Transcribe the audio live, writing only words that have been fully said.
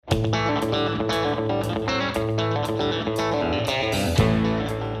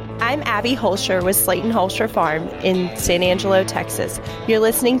Abby Holscher with Slayton Holscher Farm in San Angelo, Texas. You're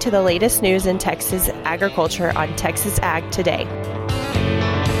listening to the latest news in Texas agriculture on Texas Ag Today.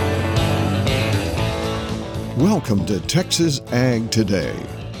 Welcome to Texas Ag Today,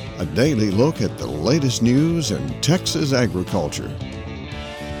 a daily look at the latest news in Texas agriculture.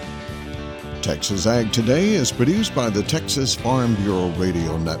 Texas Ag Today is produced by the Texas Farm Bureau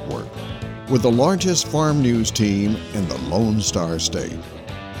Radio Network, with the largest farm news team in the Lone Star State.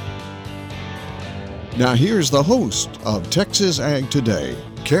 Now here's the host of Texas Ag Today,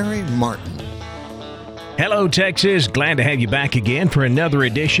 Carrie Martin. Hello, Texas. Glad to have you back again for another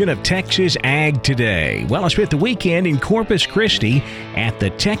edition of Texas Ag Today. Well, I spent the weekend in Corpus Christi at the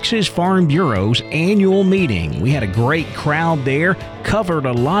Texas Farm Bureau's annual meeting. We had a great crowd there, covered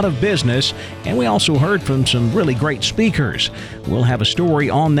a lot of business, and we also heard from some really great speakers. We'll have a story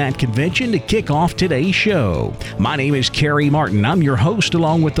on that convention to kick off today's show. My name is Carrie Martin. I'm your host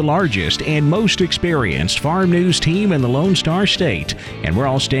along with the largest and most experienced farm news team in the Lone Star State, and we're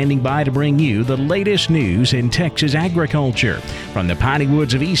all standing by to bring you the latest news in Texas agriculture, from the piney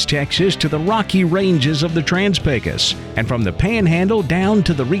woods of East Texas to the rocky ranges of the Trans-Pecos, and from the Panhandle down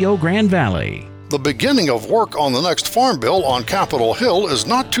to the Rio Grande Valley. The beginning of work on the next farm bill on Capitol Hill is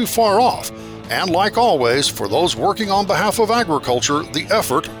not too far off. And like always, for those working on behalf of agriculture, the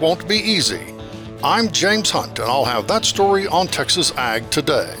effort won't be easy. I'm James Hunt, and I'll have that story on Texas Ag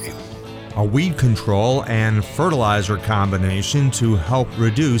Today. A weed control and fertilizer combination to help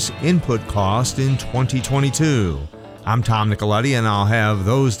reduce input cost in 2022. I'm Tom Nicoletti, and I'll have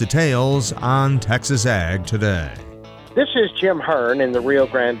those details on Texas Ag Today. This is Jim Hearn in the Rio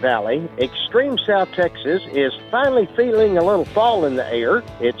Grande Valley. Extreme South Texas is finally feeling a little fall in the air.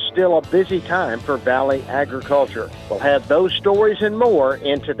 It's still a busy time for valley agriculture. We'll have those stories and more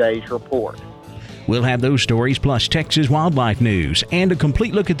in today's report. We'll have those stories plus Texas wildlife news and a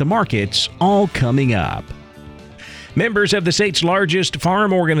complete look at the markets all coming up. Members of the state's largest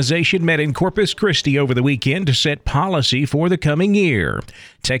farm organization met in Corpus Christi over the weekend to set policy for the coming year.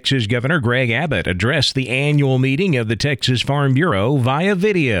 Texas Governor Greg Abbott addressed the annual meeting of the Texas Farm Bureau via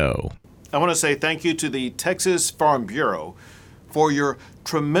video. I want to say thank you to the Texas Farm Bureau for your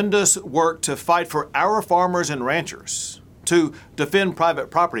tremendous work to fight for our farmers and ranchers, to defend private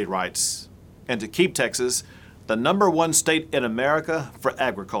property rights, and to keep Texas the #1 state in America for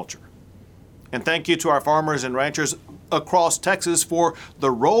agriculture. And thank you to our farmers and ranchers across Texas for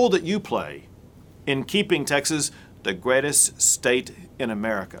the role that you play in keeping Texas the greatest state in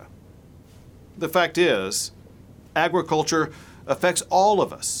America. The fact is, agriculture affects all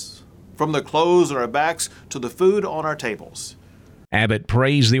of us, from the clothes on our backs to the food on our tables. Abbott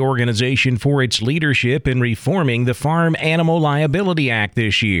praised the organization for its leadership in reforming the Farm Animal Liability Act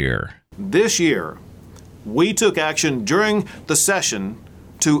this year. This year, we took action during the session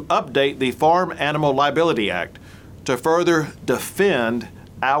to update the Farm Animal Liability Act to further defend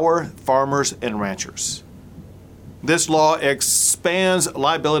our farmers and ranchers. This law expands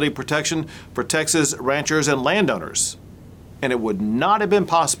liability protection for Texas ranchers and landowners, and it would not have been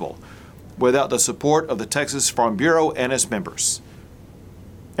possible without the support of the Texas Farm Bureau and its members.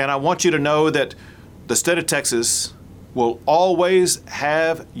 And I want you to know that the state of Texas will always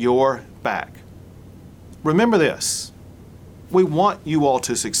have your back. Remember this. We want you all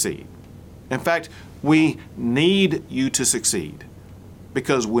to succeed. In fact, we need you to succeed,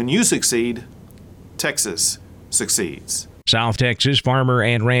 because when you succeed, Texas succeeds. South Texas farmer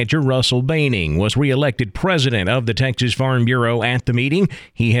and rancher Russell Baining was reelected president of the Texas Farm Bureau at the meeting.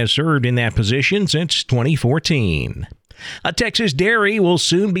 He has served in that position since 2014. A Texas dairy will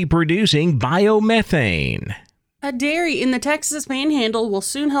soon be producing biomethane. A dairy in the Texas Panhandle will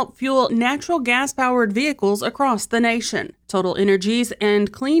soon help fuel natural gas-powered vehicles across the nation. Total Energies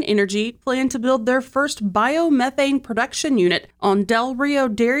and Clean Energy plan to build their first biomethane production unit on Del Rio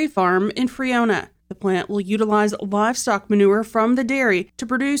Dairy Farm in Friona. The plant will utilize livestock manure from the dairy to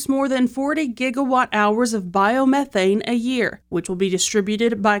produce more than 40 gigawatt hours of biomethane a year, which will be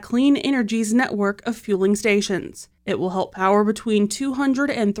distributed by Clean Energy's network of fueling stations. It will help power between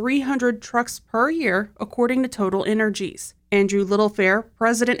 200 and 300 trucks per year, according to Total Energies. Andrew Littlefair,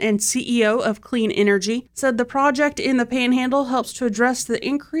 president and CEO of Clean Energy, said the project in the Panhandle helps to address the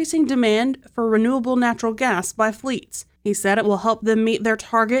increasing demand for renewable natural gas by fleets. He said it will help them meet their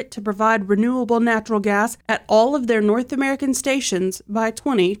target to provide renewable natural gas at all of their North American stations by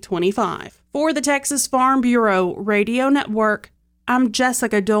 2025. For the Texas Farm Bureau Radio Network, I'm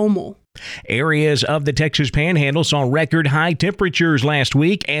Jessica Domel. Areas of the Texas Panhandle saw record high temperatures last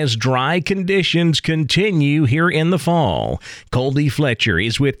week as dry conditions continue here in the fall. Colby Fletcher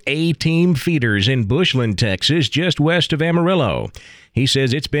is with A-Team Feeders in Bushland, Texas, just west of Amarillo. He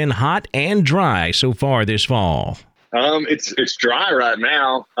says it's been hot and dry so far this fall. It's dry right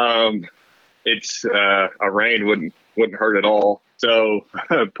now. It's a rain wouldn't hurt at all. So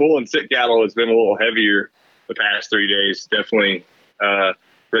pulling sick cattle has been a little heavier the past 3 days. Definitely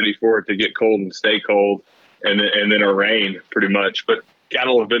ready for it to get cold and stay cold, and then a rain pretty much. But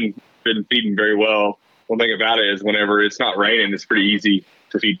cattle have been feeding very well. One thing about it is whenever it's not raining, it's pretty easy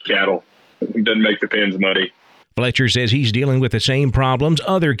to feed cattle. It doesn't make the pens muddy. Fletcher says he's dealing with the same problems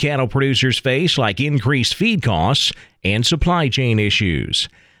other cattle producers face, like increased feed costs and supply chain issues.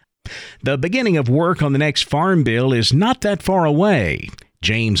 The beginning of work on the next farm bill is not that far away.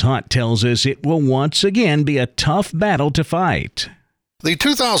 James Hunt tells us it will once again be a tough battle to fight. The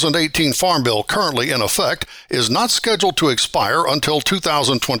 2018 Farm Bill currently in effect is not scheduled to expire until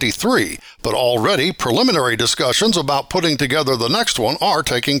 2023, but already preliminary discussions about putting together the next one are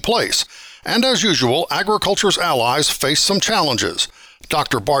taking place. And as usual, agriculture's allies face some challenges.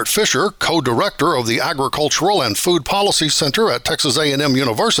 Dr. Bart Fisher, co-director of the Agricultural and Food Policy Center at Texas A&M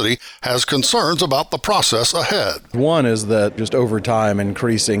University, has concerns about the process ahead. One is that just over time,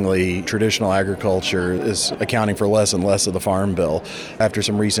 increasingly, traditional agriculture is accounting for less and less of the Farm Bill. After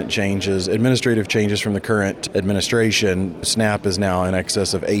some recent changes, administrative changes from the current administration, SNAP is now in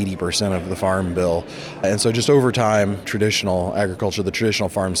excess of 80% of the Farm Bill. And so just over time, traditional agriculture, the traditional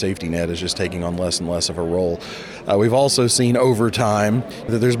farm safety net is just taking on less and less of a role. We've also seen over time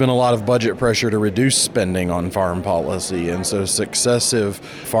that there's been a lot of budget pressure to reduce spending on farm policy, and so successive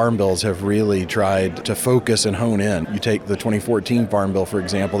farm bills have really tried to focus and hone in. You take the 2014 Farm Bill, for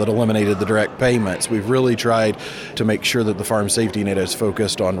example, that eliminated the direct payments. We've really tried to make sure that the farm safety net is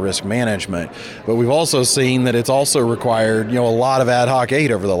focused on risk management, but we've also seen that it's also required, a lot of ad hoc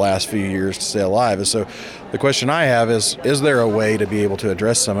aid over the last few years to stay alive. And so the question I have is there a way to be able to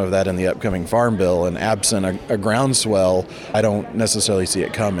address some of that in the upcoming Farm Bill? And absent a groundswell, I don't necessarily see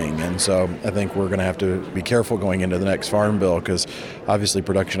it coming. And so I think we're going to have to be careful going into the next Farm Bill, because obviously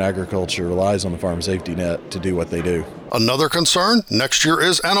production agriculture relies on the farm safety net to do what they do. Another concern, next year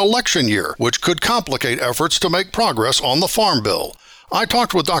is an election year, which could complicate efforts to make progress on the Farm Bill. I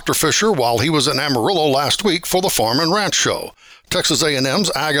talked with Dr. Fisher while he was in Amarillo last week for the Farm and Ranch Show. Texas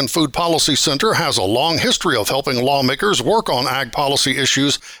A&M's Ag and Food Policy Center has a long history of helping lawmakers work on ag policy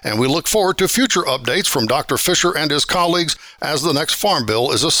issues, and we look forward to future updates from Dr. Fisher and his colleagues as the next Farm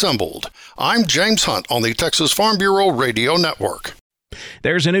Bill is assembled. I'm James Hunt on the Texas Farm Bureau Radio Network.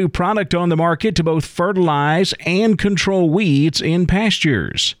 There's a new product on the market to both fertilize and control weeds in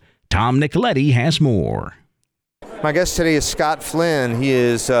pastures. Tom Nicoletti has more. My guest today is Scott Flynn. He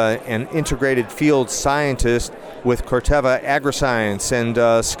is an integrated field scientist with Corteva Agriscience.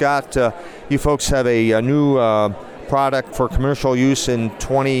 And Scott, you folks have a new product for commercial use in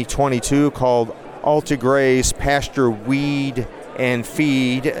 2022 called Ultigraze Pasture Weed and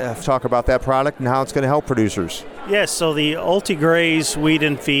Feed. Talk about that product and how it's going to help producers. Yes, so the Ultigraze Weed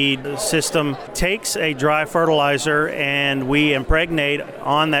and Feed system takes a dry fertilizer and we impregnate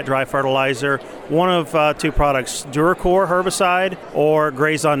on that dry fertilizer one of two products, DuraCore herbicide or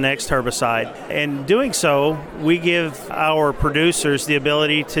Grazon Next herbicide. In doing so, we give our producers the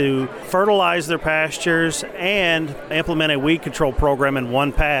ability to fertilize their pastures and implement a weed control program in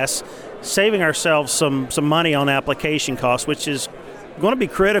one pass, saving ourselves some money on application costs, which is going to be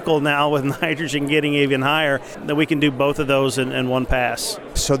critical now with nitrogen getting even higher, that we can do both of those in one pass.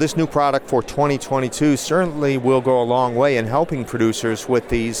 So this new product for 2022 certainly will go a long way in helping producers with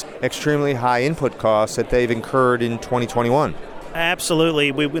these extremely high input costs that they've incurred in 2021.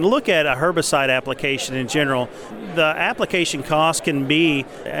 Absolutely. We look at a herbicide application in general. The application cost can be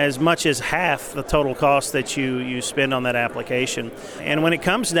as much as half the total cost that you spend on that application. And when it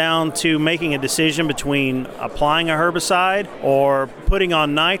comes down to making a decision between applying a herbicide or putting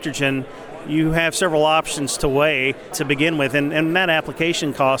on nitrogen, you have several options to weigh to begin with, and that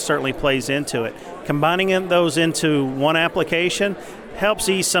application cost certainly plays into it. Combining those into one application helps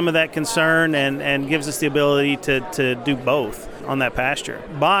ease some of that concern and gives us the ability to do both on that pasture.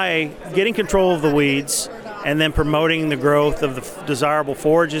 By getting control of the weeds and then promoting the growth of the desirable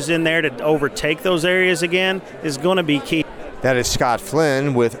forages in there to overtake those areas again is going to be key. That is Scott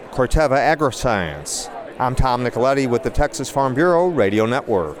Flynn with Corteva Agriscience. I'm Tom Nicoletti with the Texas Farm Bureau Radio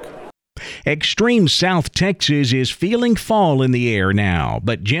Network. Extreme South Texas is feeling fall in the air now,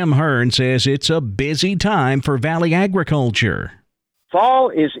 but Jim Hearn says it's a busy time for Valley agriculture. Fall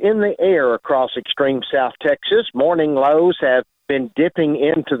is in the air across extreme South Texas. Morning lows have been dipping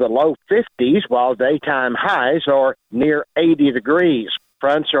into the low 50s while daytime highs are near 80 degrees.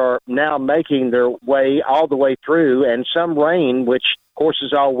 Fronts are now making their way all the way through, and some rain, which, of course,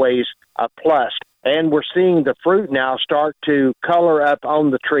 is always a plus. And we're seeing the fruit now start to color up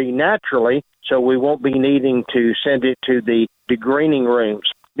on the tree naturally, so we won't be needing to send it to the degreening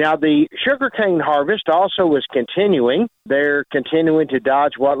rooms. Now, the sugarcane harvest also is continuing. They're continuing to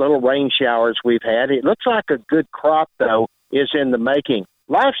dodge what little rain showers we've had. It looks like a good crop, though, is in the making.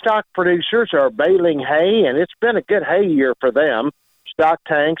 Livestock producers are baling hay, and it's been a good hay year for them. Stock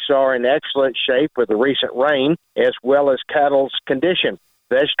tanks are in excellent shape with the recent rain, as well as cattle's condition.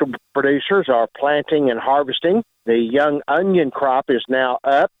 Vegetable producers are planting and harvesting. The young onion crop is now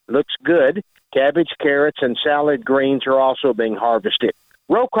up, looks good. Cabbage, carrots, and salad greens are also being harvested.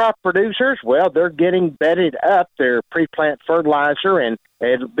 Row crop producers, well, they're getting bedded up their pre-plant fertilizer, and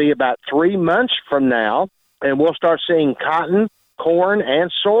it'll be about 3 months from now, and we'll start seeing cotton, corn,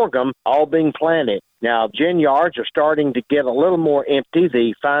 and sorghum all being planted. Now, gin yards are starting to get a little more empty.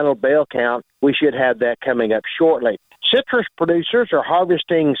 The final bale count, we should have that coming up shortly. Citrus producers are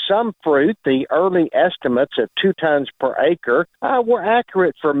harvesting some fruit. The early estimates of 2 tons per acre were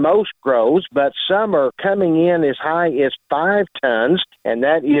accurate for most groves, but some are coming in as high as 5 tons, and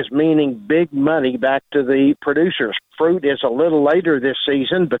that is meaning big money back to the producers. Fruit is a little later this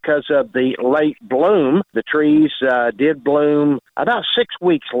season because of the late bloom. The trees did bloom about 6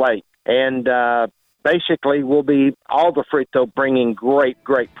 weeks late, and basically will be all the fruit, though, bringing great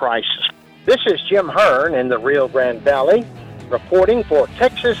prices. This is Jim Hearn in the Rio Grande Valley, reporting for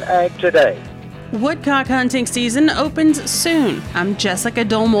Texas Ag Today. Woodcock hunting season opens soon. I'm Jessica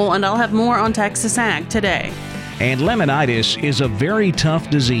Domel, and I'll have more on Texas Ag Today. And lemonitis is a very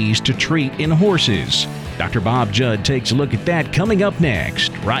tough disease to treat in horses. Dr. Bob Judd takes a look at that coming up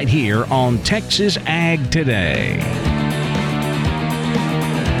next, right here on Texas Ag Today.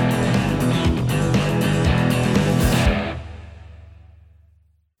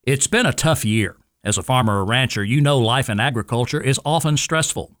 It's been a tough year. As a farmer or rancher, you know life in agriculture is often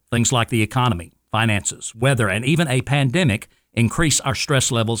stressful. Things like the economy, finances, weather, and even a pandemic increase our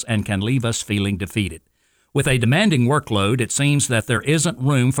stress levels and can leave us feeling defeated. With a demanding workload, it seems that there isn't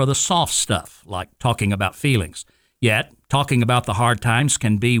room for the soft stuff, like talking about feelings. Yet, talking about the hard times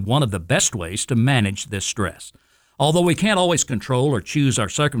can be one of the best ways to manage this stress. Although we can't always control or choose our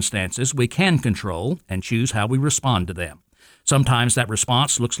circumstances, we can control and choose how we respond to them. Sometimes that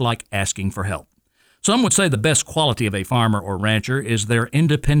response looks like asking for help. Some would say the best quality of a farmer or rancher is their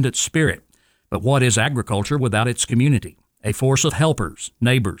independent spirit. But what is agriculture without its community? A force of helpers,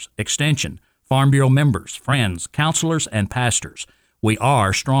 neighbors, extension, Farm Bureau members, friends, counselors, and pastors. We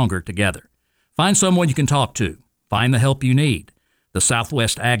are stronger together. Find someone you can talk to. Find the help you need. The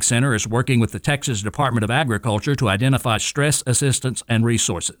Southwest Ag Center is working with the Texas Department of Agriculture to identify stress assistance and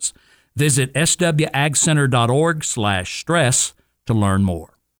resources. Visit swagcenter.org/stress to learn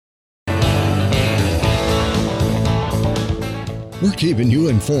more. We're keeping you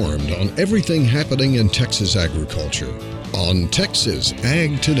informed on everything happening in Texas agriculture on Texas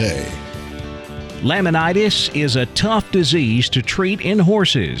Ag Today. Laminitis is a tough disease to treat in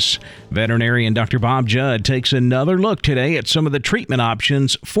horses. Veterinarian Dr. Bob Judd takes another look today at some of the treatment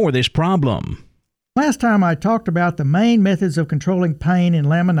options for this problem. Last time I talked about the main methods of controlling pain in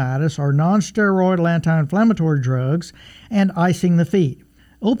laminitis are non-steroidal anti-inflammatory drugs and icing the feet.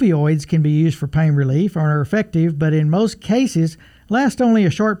 Opioids can be used for pain relief and are effective, but in most cases last only a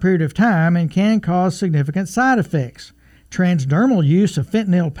short period of time and can cause significant side effects. Transdermal use of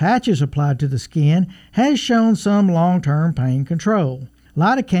fentanyl patches applied to the skin has shown some long-term pain control.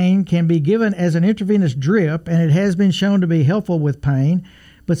 Lidocaine can be given as an intravenous drip, and it has been shown to be helpful with pain,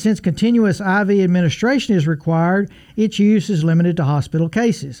 but since continuous IV administration is required, its use is limited to hospital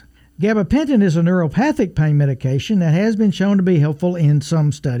cases. Gabapentin is a neuropathic pain medication that has been shown to be helpful in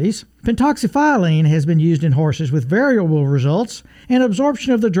some studies. Pentoxifylline has been used in horses with variable results, and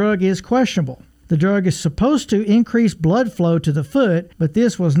absorption of the drug is questionable. The drug is supposed to increase blood flow to the foot, but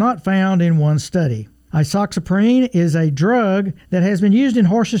this was not found in one study. Isoxaprine is a drug that has been used in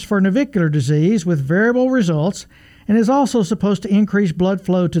horses for navicular disease with variable results and is also supposed to increase blood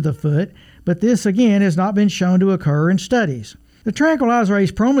flow to the foot, but this again has not been shown to occur in studies. The tranquilizer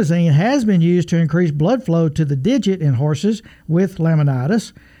acepromazine has been used to increase blood flow to the digit in horses with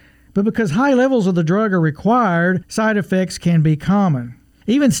laminitis, but because high levels of the drug are required, side effects can be common.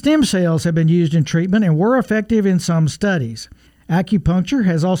 Even stem cells have been used in treatment and were effective in some studies. Acupuncture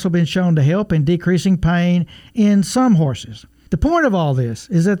has also been shown to help in decreasing pain in some horses. The point of all this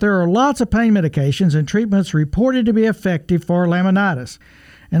is that there are lots of pain medications and treatments reported to be effective for laminitis,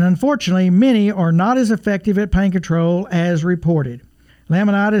 and unfortunately, many are not as effective at pain control as reported.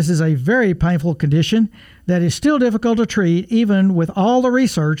 Laminitis is a very painful condition that is still difficult to treat even with all the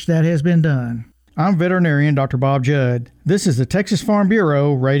research that has been done. I'm veterinarian Dr. Bob Judd. This is the Texas Farm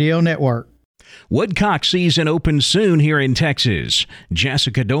Bureau Radio Network. Woodcock season opens soon here in Texas.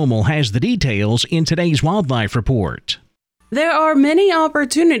 Jessica Domel has the details in today's Wildlife Report. There are many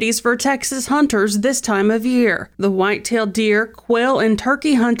opportunities for Texas hunters this time of year. The white-tailed deer, quail, and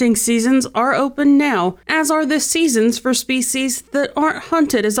turkey hunting seasons are open now, as are the seasons for species that aren't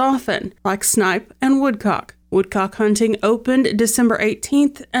hunted as often, like snipe and woodcock. Woodcock hunting opened December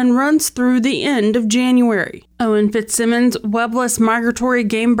 18th and runs through the end of January. Owen Fitzsimmons, Webless Migratory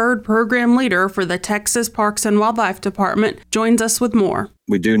Game Bird Program Leader for the Texas Parks and Wildlife Department, joins us with more.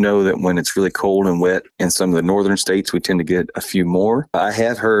 We do know that when it's really cold and wet in some of the northern states, we tend to get a few more. I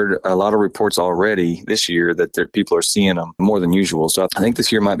have heard a lot of reports already this year that people are seeing them more than usual. So I think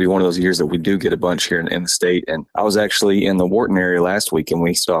this year might be one of those years that we do get a bunch here in the state. And I was actually in the Wharton area last week and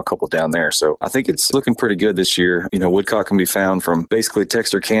we saw a couple down there. So I think it's looking pretty good this year. You know, woodcock can be found from basically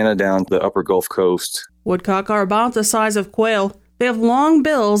Texarkana down to the upper Gulf Coast. Woodcock are about the size of quail. They have long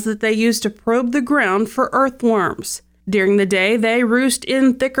bills that they use to probe the ground for earthworms. During the day, they roost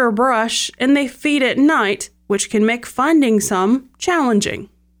in thicker brush, and they feed at night, which can make finding some challenging.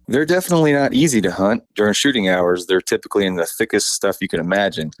 They're definitely not easy to hunt. During shooting hours, they're typically in the thickest stuff you can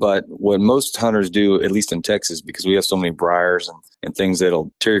imagine. But what most hunters do, at least in Texas, because we have so many briars and things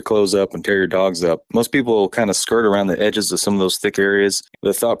that'll tear your clothes up and tear your dogs up, most people kind of skirt around the edges of some of those thick areas.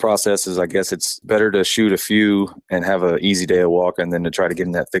 The thought process is, I guess it's better to shoot a few and have an easy day of walking than to try to get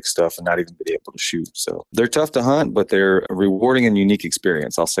in that thick stuff and not even be able to shoot. So they're tough to hunt, but they're a rewarding and unique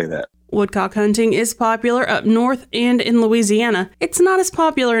experience. I'll say that. Woodcock hunting is popular up north and in Louisiana. It's not as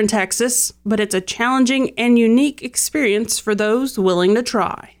popular in Texas, but it's a challenging and unique experience for those willing to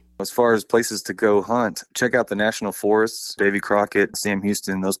try. As far as places to go hunt, check out the national forests, Davy Crockett, Sam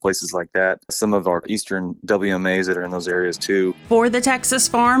Houston, those places like that. Some of our eastern WMAs that are in those areas too. For the Texas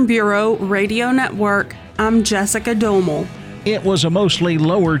Farm Bureau Radio Network, I'm Jessica Domel. It was a mostly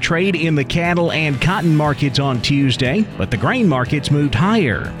lower trade in the cattle and cotton markets on Tuesday, but the grain markets moved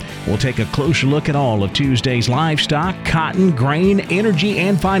higher. We'll take a closer look at all of Tuesday's livestock, cotton, grain, energy,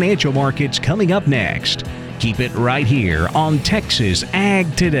 and financial markets coming up next. Keep it right here on Texas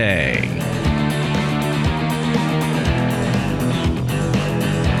Ag Today.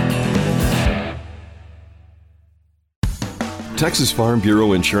 Texas Farm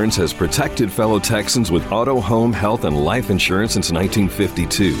Bureau Insurance has protected fellow Texans with auto, home, health, and life insurance since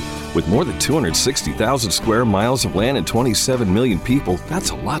 1952. With more than 260,000 square miles of land and 27 million people, that's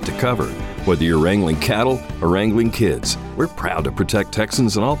a lot to cover. Whether you're wrangling cattle or wrangling kids, we're proud to protect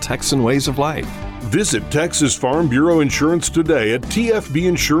Texans in all Texan ways of life. Visit Texas Farm Bureau Insurance today at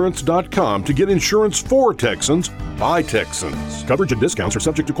tfbinsurance.com to get insurance for Texans by Texans. Coverage and discounts are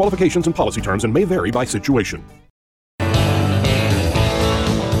subject to qualifications and policy terms and may vary by situation.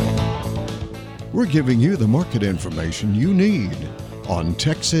 We're giving you the market information you need on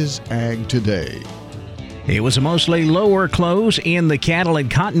Texas Ag Today. It was a mostly lower close in the cattle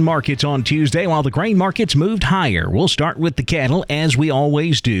and cotton markets on Tuesday, while the grain markets moved higher. We'll start with the cattle, as we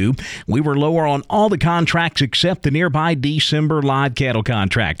always do. We were lower on all the contracts except the nearby December live cattle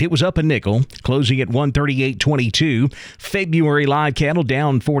contract. It was up a nickel, closing at 138.22. February live cattle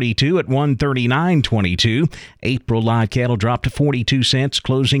down 42 at 139.22. April live cattle dropped to 42 cents,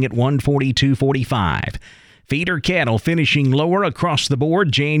 closing at 142.45. Feeder cattle finishing lower across the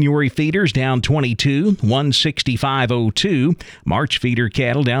board. January feeders down 22, 165.02. March feeder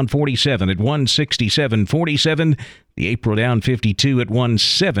cattle down 47 at 167.47. The April down 52 at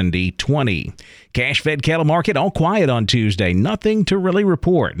 170.20. Cash-fed cattle market all quiet on Tuesday. Nothing to really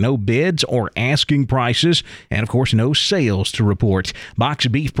report. No bids or asking prices. And, of course, no sales to report. Box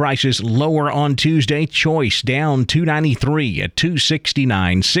beef prices lower on Tuesday. Choice down $2.93 at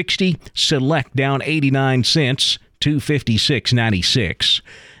 $269.60. Select down 89 cents, $256.96.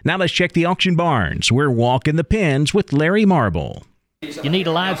 Now let's check the auction barns. We're walking the pens with Larry Marble. You need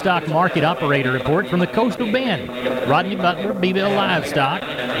a livestock market operator report from the Coastal Bend. Rodney Butler, Beeville Livestock.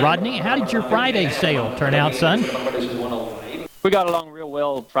 Rodney, how did your Friday sale turn out, son? We got along real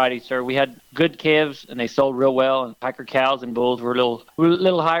well Friday, sir. We had good calves, and they sold real well, and Piker cows and bulls were a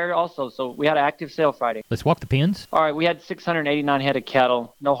little higher also, so we had an active sale Friday. Let's walk the pens. All right, we had 689 head of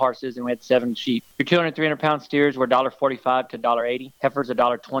cattle, no horses, and we had 7 sheep. Your 200, 300-pound steers were $1.45 to $1.80. Heifers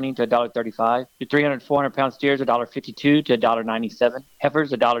 $1.20 to $1.35. Your 300, 400-pound steers $1.52 to $1.97.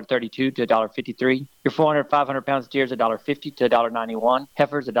 Heifers $1.32 to $1.53. Your 400, 500 pound steers $1.50 to $1.91.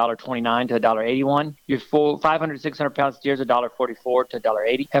 Heifers $1.29 to $1.81. Your 500, 600 pound steers $1.44 to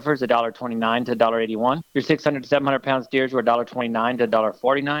 $1.80. Heifers $1.29 to $1.81. Your 600 to 700 pound steers were $1.29 to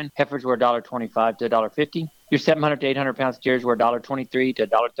 $1.49. Heifers were $1.25 to $1.50. Your 700 to 800 pound steers were $1.23 to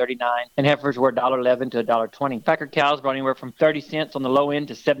 $1.39, and heifers were $1.11 to $1.20. Packer cows brought anywhere from 30 cents on the low end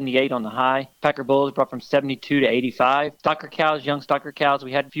to 78 on the high. Packer bulls brought from 72 to 85. Stocker cows, young stocker cows,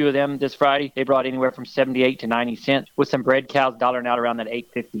 we had a few of them this Friday. They brought anywhere from 78 to 90 cents, with some bred cows dollaring out around that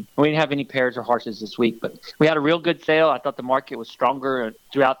 8.50. We didn't have any pairs or horses this week, but we had a real good sale. I thought the market was stronger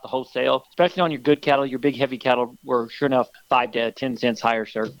throughout the whole sale, especially on your good cattle. Your big heavy cattle were sure enough 5 to 10 cents higher,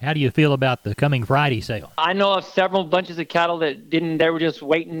 sir. How do you feel about the coming Friday sale? I know of several bunches of cattle that didn't. They were just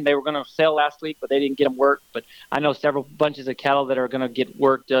waiting. They were going to sell last week, but they didn't get them worked. But I know several bunches of cattle that are going to get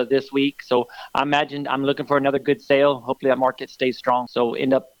worked this week. So I imagine I'm looking for another good sale. Hopefully that market stays strong, so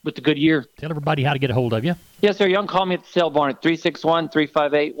end up with a good year. Tell everybody how to get a hold of you. Yes, sir. You can call me at the sale barn at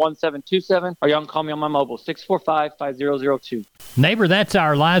 361-358-1727, or you can call me on my mobile, 645-5002. Neighbor, that's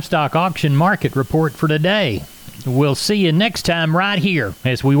our livestock auction market report for today. We'll see you next time right here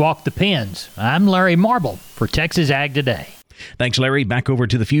as we walk the pens. I'm Larry Marble for Texas Ag Today. Thanks, Larry. Back over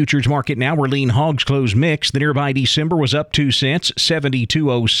to the futures market now, where lean hogs closed mixed. The nearby December was up 2 cents,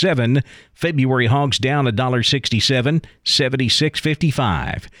 72.07. February hogs down $1.67,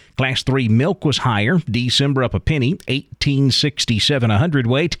 76.55. Class 3 milk was higher. December up a penny, 18.67 a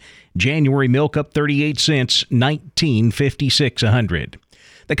hundredweight. January milk up 38 cents, 19.56 a hundred.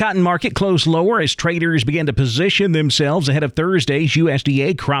 The cotton market closed lower as traders began to position themselves ahead of Thursday's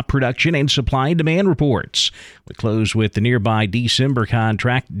USDA crop production and supply and demand reports. We closed with the nearby December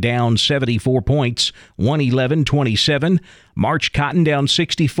contract down 74 points, 111.27. March cotton down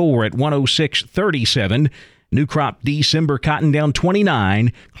 64 at 106.37. New crop December cotton down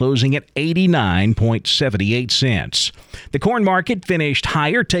 29, closing at 89.78 cents. The corn market finished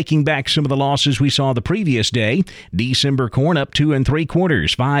higher, taking back some of the losses we saw the previous day. December corn up 2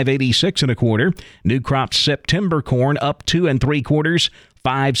 3/4, 5.86 1/4. New crop September corn up 2 3/4,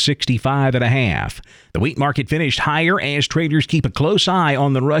 5.65 1/2. The wheat market finished higher as traders keep a close eye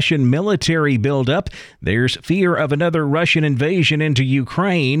on the Russian military buildup. There's fear of another Russian invasion into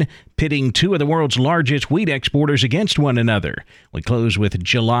Ukraine, pitting two of the world's largest wheat exporters against one another. We close with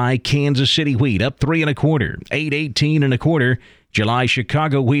July Kansas City wheat up 3 1/4, 8.18 1/4. July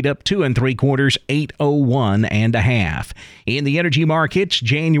Chicago wheat up 2 3/4, 8.01 1/2. In the energy markets,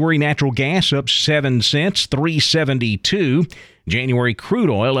 January natural gas up 7 cents, 3.72. January crude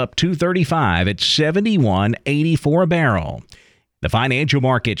oil up 2.35 at 71.84 a barrel. The financial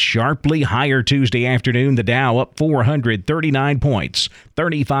markets sharply higher Tuesday afternoon. The Dow up 439 points,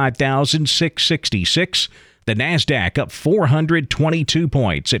 35,666. The Nasdaq up 422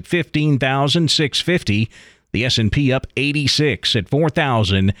 points at 15,650. The S&P up 86 at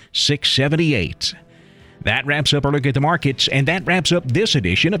 4,678. That wraps up our look at the markets, and that wraps up this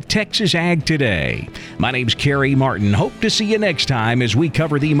edition of Texas Ag Today. My name's Kerry Martin. Hope to see you next time as we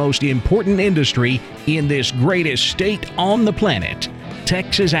cover the most important industry in this greatest state on the planet,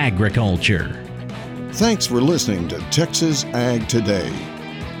 Texas agriculture. Thanks for listening to Texas Ag Today.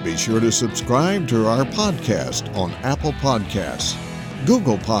 Be sure to subscribe to our podcast on Apple Podcasts,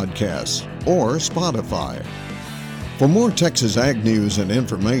 Google Podcasts, or Spotify. For more Texas Ag news and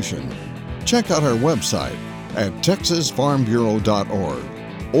information, check out our website at texasfarmbureau.org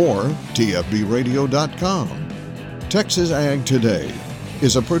or tfbradio.com. Texas Ag Today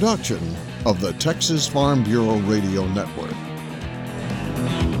is a production of the Texas Farm Bureau Radio Network.